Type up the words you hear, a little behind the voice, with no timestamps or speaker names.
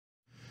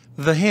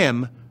The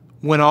hymn,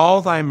 "When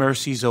All Thy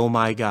Mercies, O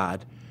My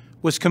God,"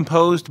 was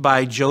composed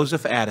by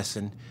Joseph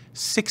Addison,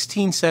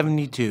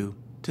 1672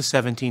 to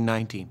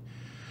 1719.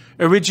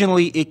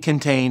 Originally, it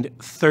contained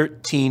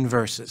 13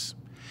 verses.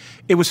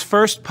 It was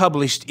first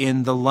published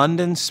in the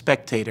London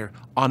Spectator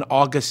on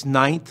August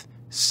 9th,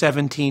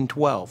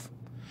 1712.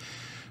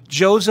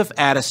 Joseph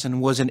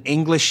Addison was an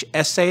English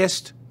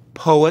essayist,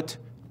 poet,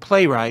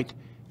 playwright,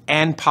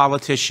 and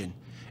politician,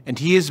 and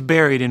he is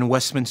buried in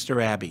Westminster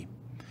Abbey.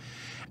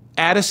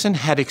 Addison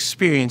had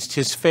experienced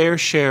his fair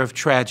share of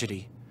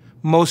tragedy.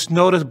 Most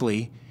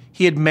notably,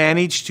 he had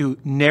managed to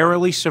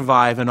narrowly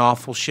survive an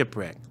awful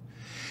shipwreck.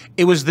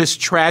 It was this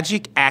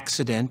tragic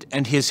accident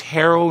and his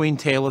harrowing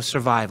tale of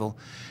survival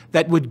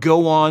that would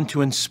go on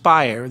to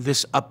inspire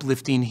this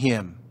uplifting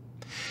hymn.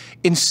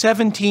 In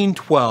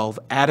 1712,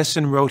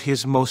 Addison wrote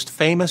his most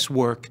famous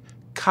work,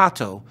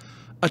 Cato,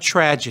 a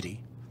tragedy.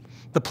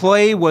 The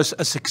play was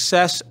a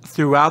success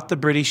throughout the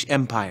British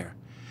Empire.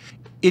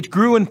 It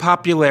grew in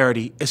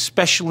popularity,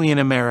 especially in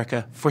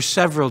America, for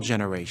several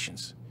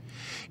generations.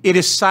 It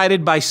is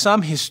cited by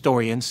some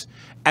historians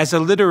as a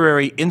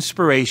literary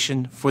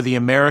inspiration for the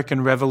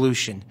American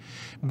Revolution,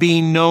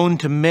 being known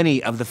to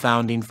many of the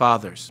Founding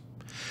Fathers.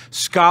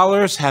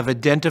 Scholars have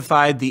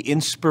identified the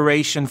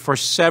inspiration for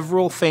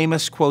several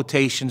famous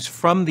quotations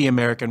from the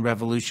American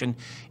Revolution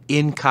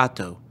in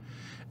Cato.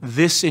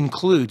 This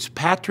includes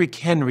Patrick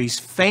Henry's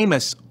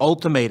famous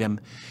ultimatum,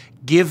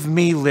 "Give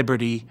me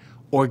liberty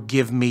or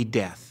give me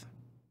death."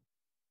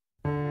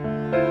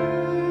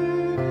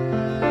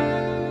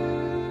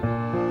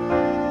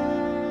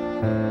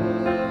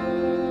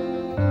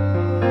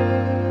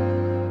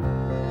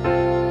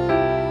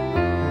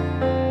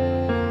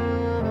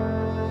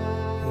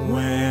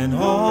 When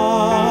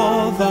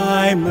all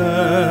thy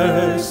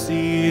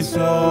mercies,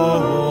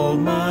 O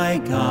my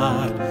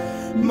God,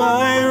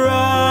 my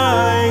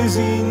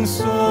rising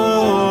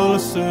soul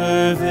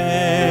surveys,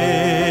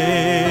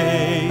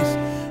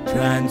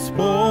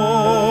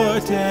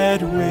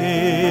 transported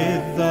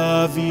with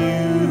the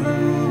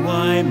view,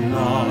 I'm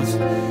lost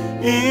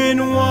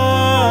in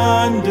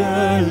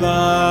wonder,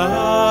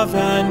 love,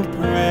 and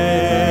praise.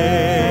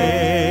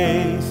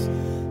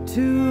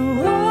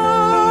 To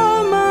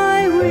all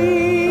my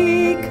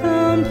weak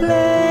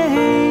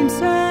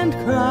complaints and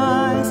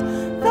cries,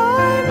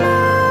 thy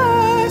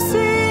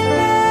mercy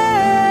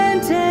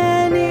lent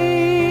an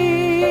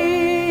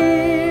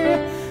ear,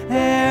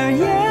 ere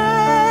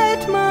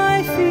yet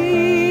my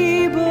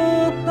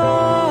feeble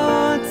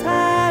thoughts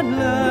had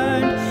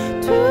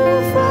learned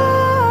to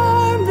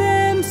form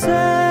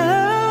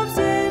themselves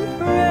in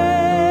prayer.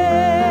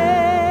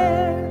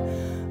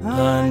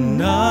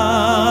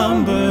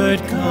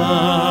 Unnumbered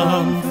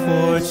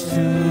comforts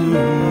to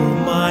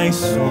my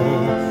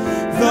soul,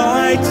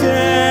 thy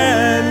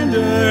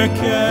tender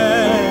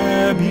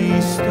care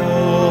bestowed.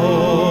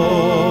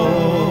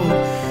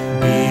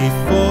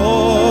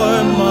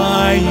 Before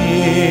my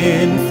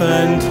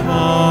infant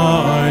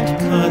heart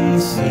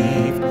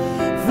conceived,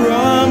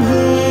 from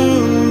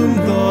whom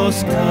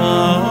those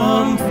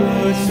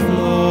comforts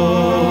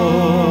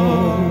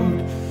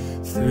flowed.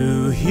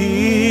 Through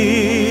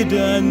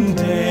hidden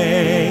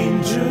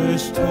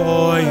dangers,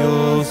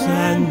 toils,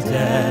 and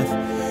death,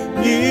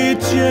 it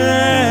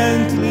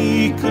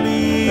gently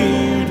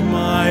cleared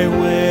my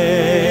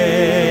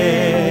way,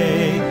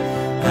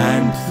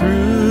 and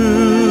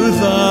through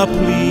the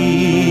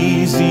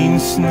pleasing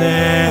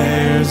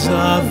snares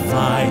of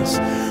vice,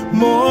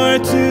 more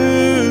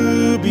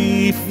to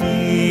be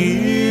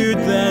feared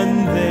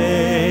than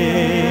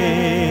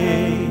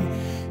they.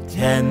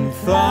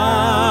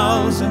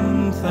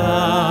 10,000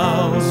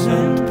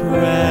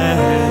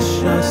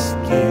 precious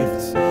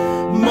gifts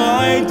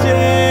my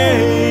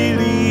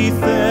daily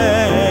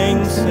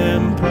thanks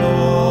employ,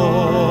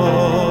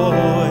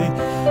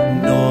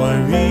 nor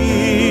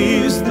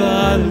is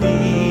the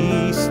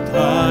least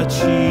a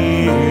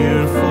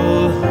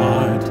cheerful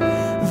heart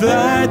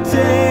that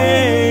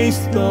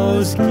tastes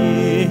those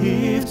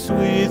gifts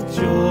with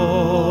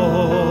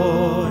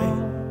joy.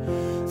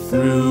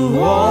 Through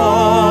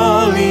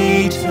all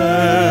eternity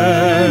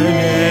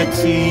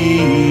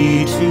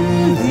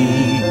to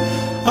thee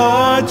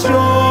a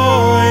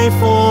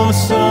joyful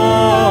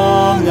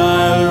song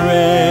I'll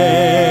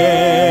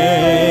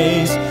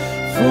raise,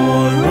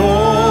 for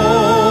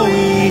all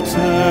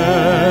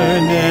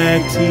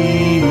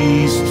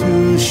eternity's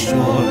too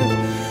short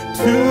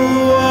to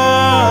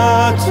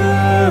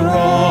utter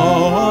all